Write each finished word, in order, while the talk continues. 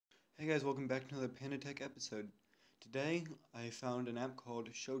Hey guys, welcome back to another Panda Tech episode. Today, I found an app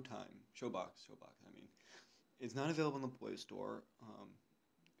called Showtime. Showbox, I mean. It's not available in the Play Store.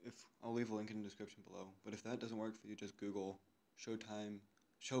 If I'll leave a link in the description below. But if that doesn't work for you, just Google Showtime,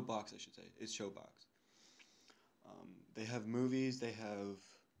 Showbox, I should say. It's Showbox. They have movies, they have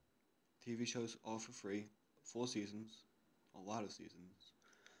TV shows all for free, full seasons, a lot of seasons.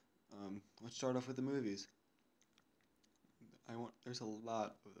 Let's start off with the movies. There's a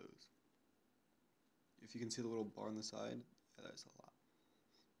lot of those. If you can see the little bar on the side, yeah, that's a lot.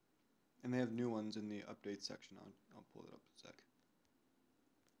 And they have new ones in the update section. I'll pull it up in a sec.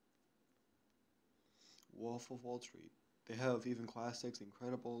 Wolf of Wall Street. They have even classics,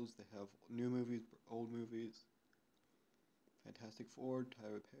 Incredibles. They have new movies, old movies. Fantastic Four,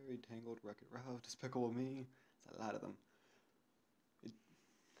 Tyler Perry, Tangled, Wreck-It Ralph, Despicable Me. It's a lot of them.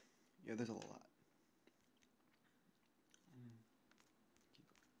 Yeah, there's a lot.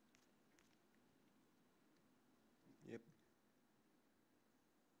 Yep.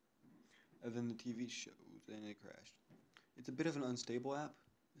 And then the TV shows, and it crashed. It's a bit of an unstable app.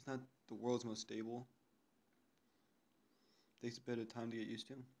 It's not the world's most stable. Takes a bit of time to get used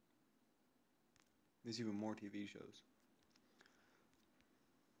to. There's even more TV shows.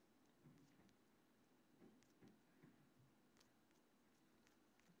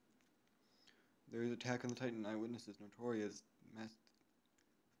 There's Attack on the Titan, Eyewitnesses, Notorious, I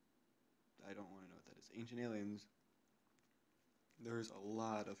don't want to know what that is. Ancient Aliens. There's a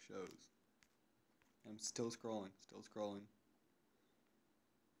lot of shows. I'm still scrolling.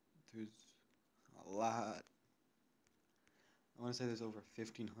 There's a lot. I want to say there's over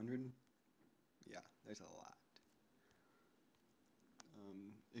 1,500. Yeah, there's a lot.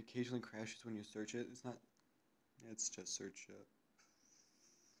 It occasionally crashes when you search it. It's just search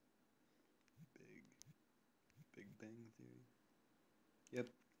Big Bang Theory. Yep,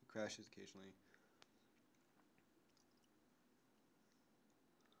 it crashes occasionally.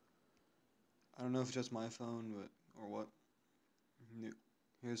 I don't know if it's just my phone, or what.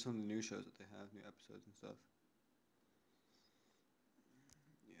 Here's some of the new shows that they have, new episodes and stuff.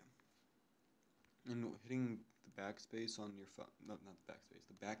 Yeah. And hitting the backspace on your phone, no, not the backspace,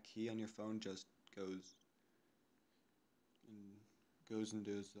 the back key on your phone just goes and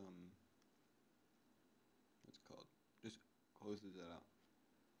does, what's it called? Just closes it out.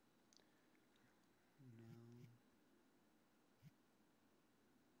 No.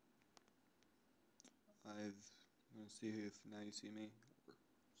 I'm gonna see if now you see me.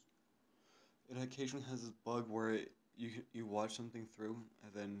 It occasionally has this bug where you watch something through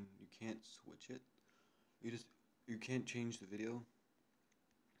and then you can't switch it. You can't change the video. We'll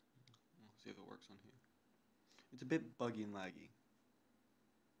see if it works on here. It's a bit buggy and laggy,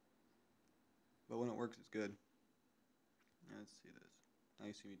 but when it works, it's good. Let's see this. Now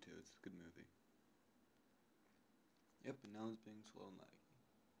you see me too. It's a good movie. Yep, and now it's being slow and laggy.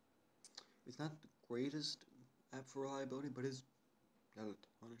 It's not the greatest app for reliability, but it's got a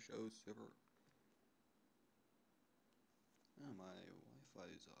ton of shows. Super. Oh, my Wi-Fi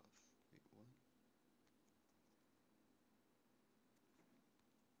is off. Wait, what?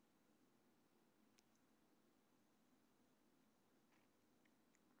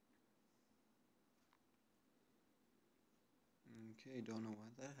 Okay, don't know why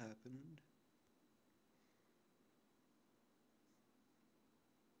that happened.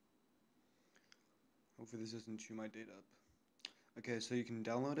 Hopefully this doesn't chew my data up. Okay, so you can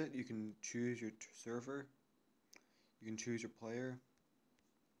download it, you can choose your server, you can choose your player,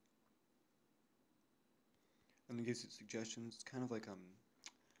 and it gives you suggestions. It's kind of like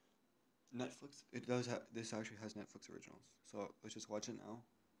Netflix. This actually has Netflix originals. So let's just watch it now.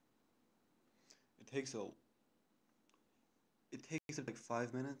 It takes like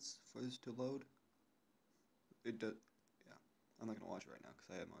 5 minutes for this to load. It does, yeah. I'm not gonna watch it right now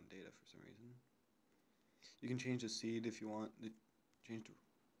because I am on data for some reason. You can change the seed if you want. Change to.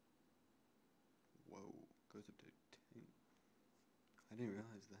 Whoa, goes up to 10. I didn't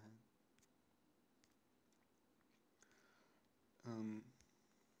realize that.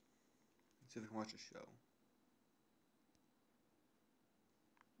 Let's see if I can watch a show.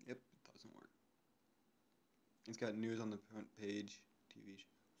 Yep, it doesn't work. It's got news on the front page, TV shows.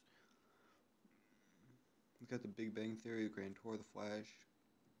 It's got The Big Bang Theory, The Grand Tour, The Flash.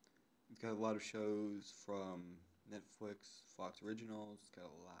 It's got a lot of shows from Netflix, Fox Originals. It's got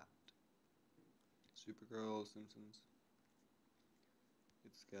a lot. Supergirl, Simpsons.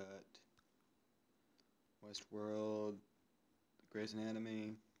 It's got Westworld, Grey's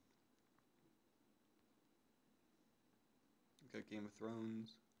Anatomy. It's got Game of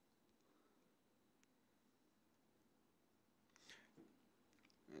Thrones.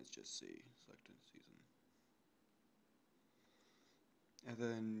 let's just see, select a season. And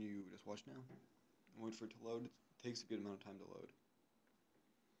then you just watch now. Wait for it to load. It takes a good amount of time to load.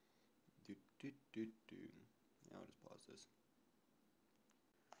 Now I'll just pause this.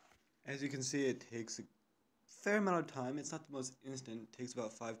 As you can see, it takes a fair amount of time. It's not the most instant. It takes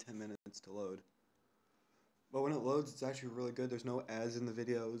about 5-10 minutes to load. But when it loads, it's actually really good. There's no ads in the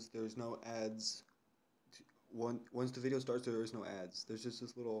videos. There's no ads. Once the video starts, there is no ads. There's just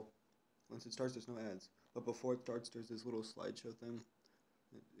this little... Once it starts, there's no ads. But before it starts, there's this little slideshow thing.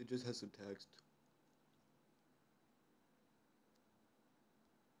 It just has some text.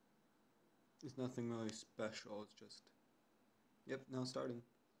 It's nothing really special. It's just... Yep, now it's starting.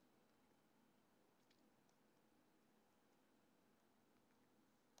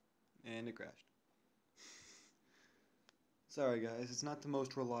 And it crashed. Sorry guys, it's not the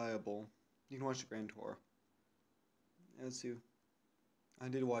most reliable. You can watch the Grand Tour. Let's see. I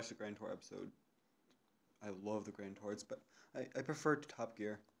did watch the Grand Tour episode. I love the Grand Tour, but I prefer Top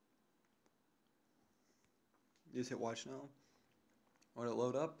Gear. You just hit watch now. Let it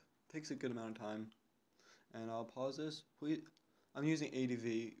load up. Takes a good amount of time. And I'll pause this. Please, I'm using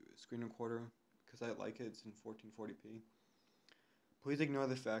ADV screen recorder because I like it. It's in 1440p. Please ignore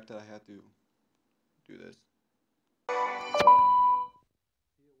the fact that I have to do this.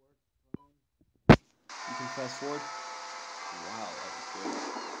 You can fast forward. Wow, that was good.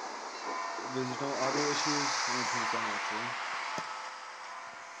 There's no audio issues. I'm going to turn it down actually.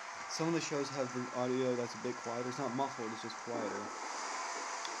 Some of the shows have the audio that's a bit quieter. It's not muffled, it's just quieter.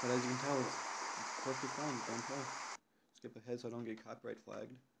 But as you can tell, it's perfectly fine. Grand Tour. Skip ahead so I don't get copyright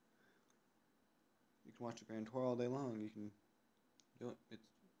flagged. You can watch the Grand Tour all day long. You can do it. It's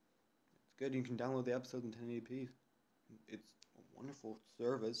good. You can download the episodes in 1080p. It's a wonderful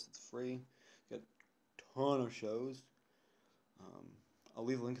service. It's free. You got a ton of shows. I'll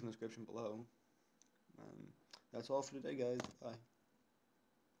leave a link in the description below. That's all for today, guys. Bye.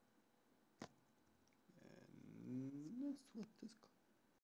 And let's let this